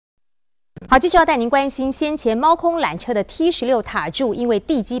好，接着要带您关心先前猫空缆车的 T16塔柱，因为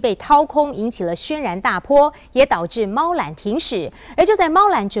地基被掏空，引起了轩然大波，也导致猫缆停驶。而就在猫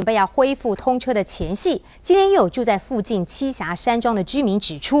缆准备要恢复通车的前夕，今天又有住在附近栖霞山庄的居民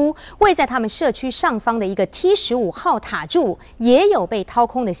指出，位在他们社区上方的一个 T15号塔柱也有被掏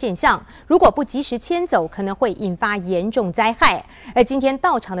空的现象。如果不及时迁走，可能会引发严重灾害。而今天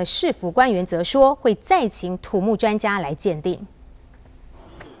到场的市府官员则说，会再请土木专家来鉴定。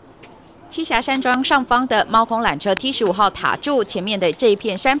 栖霞山庄上方的猫空缆车 T15号塔柱前面的这一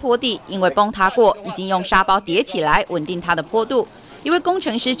片山坡地，因为崩塌过，已经用沙包叠起来，稳定它的坡度。一位工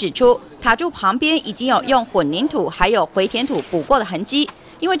程师指出，塔柱旁边已经有用混凝土还有回填土补过的痕迹，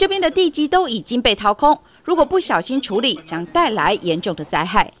因为这边的地基都已经被掏空，如果不小心处理，将带来严重的灾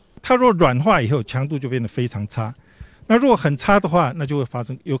害。它若软化以后，强度就变得非常差。那如果很差的话，那就会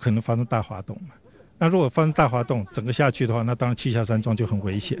有可能发生大滑动嘛。那如果发生大滑动，整个下去的话，那当然栖霞山庄就很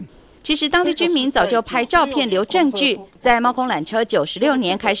危险。 其实当地居民早就拍照片留证据，在猫空缆车96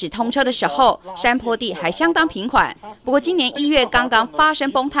年开始通车的时候，山坡地还相当平缓。不过今年1月刚刚发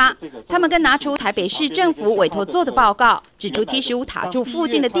生崩塌，他们更拿出台北市政府委托做的报告，指出 T15塔柱附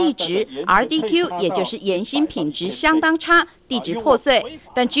近的地质 RDQ， 也就是岩芯品质相当差，地质破碎。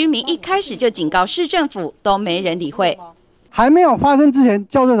但居民一开始就警告市政府，都没人理会。还没有发生之前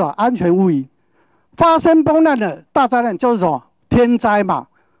叫做什么安全无虞，发生崩烂的大灾难就是什么天灾嘛。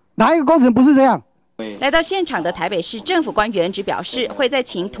 哪一个工程不是这样？来到现场的台北市政府官员只表示，会再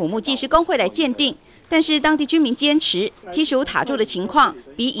请土木技师公会来鉴定。但是当地居民坚持 T15塔柱的情况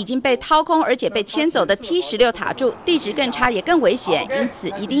比已经被掏空而且被迁走的 T16塔柱地质更差也更危险，因此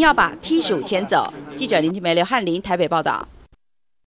一定要把 T15迁走。记者林金梅、刘汉林台北报道。